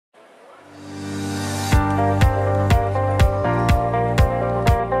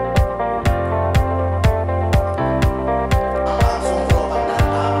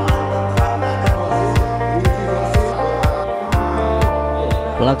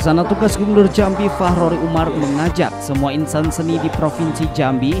Pelaksana tugas Gubernur Jambi FACHRORI Umar mengajak semua insan seni di Provinsi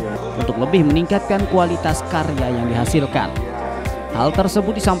Jambi untuk lebih meningkatkan kualitas karya yang dihasilkan. Hal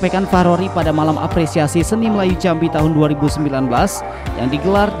tersebut disampaikan FACHRORI pada malam apresiasi Seni Melayu Jambi tahun 2019 yang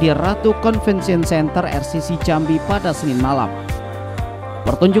digelar di Ratu Convention Center RCC Jambi pada Senin malam.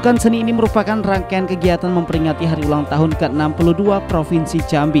 Pertunjukan seni ini merupakan rangkaian kegiatan memperingati hari ulang tahun ke-62 Provinsi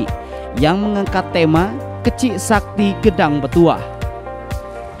Jambi yang mengangkat tema Kecik Sakti Gedang Betuah.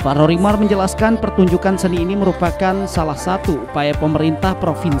 FACHRORI Umar menjelaskan pertunjukan seni ini merupakan salah satu upaya pemerintah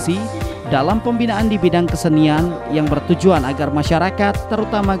provinsi dalam pembinaan di bidang kesenian yang bertujuan agar masyarakat,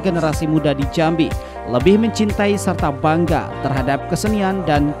 terutama generasi muda di Jambi, lebih mencintai serta bangga terhadap kesenian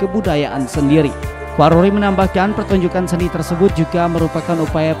dan kebudayaan sendiri. FACHRORI menambahkan pertunjukan seni tersebut juga merupakan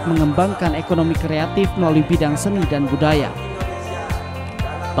upaya mengembangkan ekonomi kreatif melalui bidang seni dan budaya.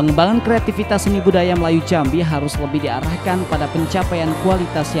 Pengembangan kreativitas seni budaya Melayu Jambi harus lebih diarahkan pada pencapaian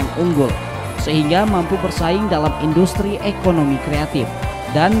kualitas yang unggul, sehingga mampu bersaing dalam industri ekonomi kreatif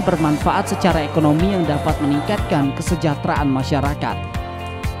dan bermanfaat secara ekonomi yang dapat meningkatkan kesejahteraan masyarakat.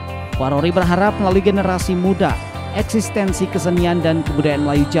 FACHRORI berharap melalui generasi muda, eksistensi kesenian dan kebudayaan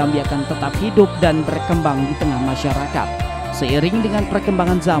Melayu Jambi akan tetap hidup dan berkembang di tengah masyarakat, seiring dengan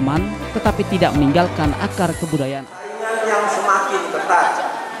perkembangan zaman, tetapi tidak meninggalkan akar kebudayaan. Yang semakin ketat,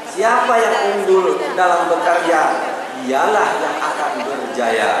 siapa yang unggul dalam bekerja, dialah yang akan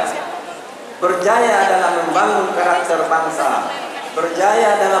berjaya. Berjaya dalam membangun karakter bangsa,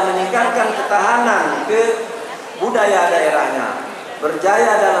 berjaya dalam meningkatkan ketahanan ke budaya daerahnya,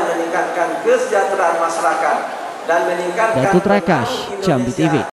 berjaya dalam meningkatkan kesejahteraan masyarakat, dan meningkatkan Jambi TV.